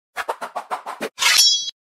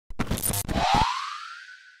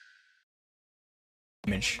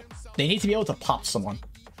damage. They need to be able to pop someone.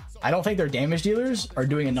 I don't think their damage dealers are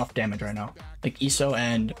doing enough damage right now. Like ISO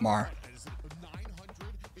and Mar.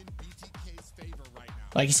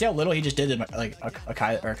 Like, you see how little he just did, like, a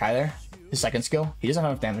Kai there? His second skill? He doesn't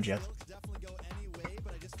have enough damage yet.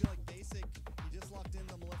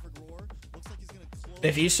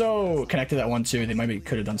 If ISO connected that 1-2, they maybe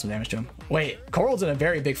could have done some damage to him. Wait, Coleworld's in a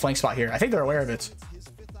very big flank spot here. I think they're aware of it.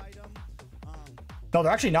 No,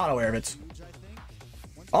 they're actually not aware of it.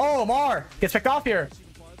 Oh, Mar gets picked off here.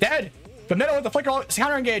 Dead. The middle with the flicker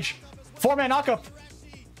counter engage. 4-man knockup.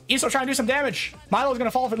 ISO trying to do some damage. Mielow's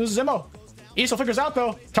gonna fall if it loses Immo. ISO flickers out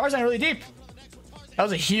though. Tarzan really deep. That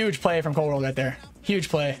was a huge play from Coleworld right there. Huge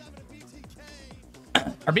play.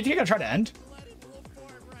 Are BTK gonna try to end?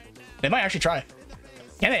 They might actually try.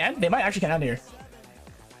 Can they end? They might actually can end here.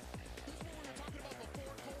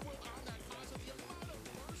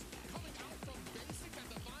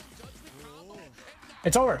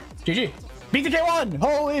 It's over. GG. BTK won.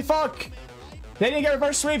 Holy fuck. They didn't get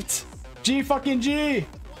reverse sweeped. G fucking G.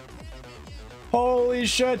 Holy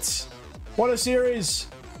shit. What a series.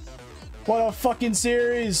 What a fucking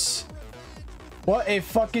series. What a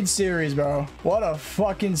fucking series, bro. What a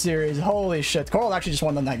fucking series. Holy shit. Coleworld actually just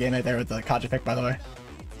won them that game right there with the Kaja pick, by the way.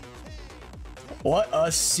 What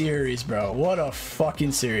a series, bro. What a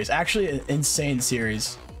fucking series. Actually, an insane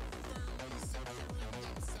series.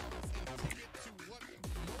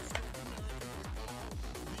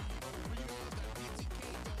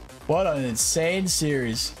 What an insane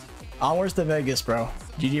series. Onwards to Vegas, bro.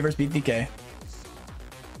 GG versus BTK.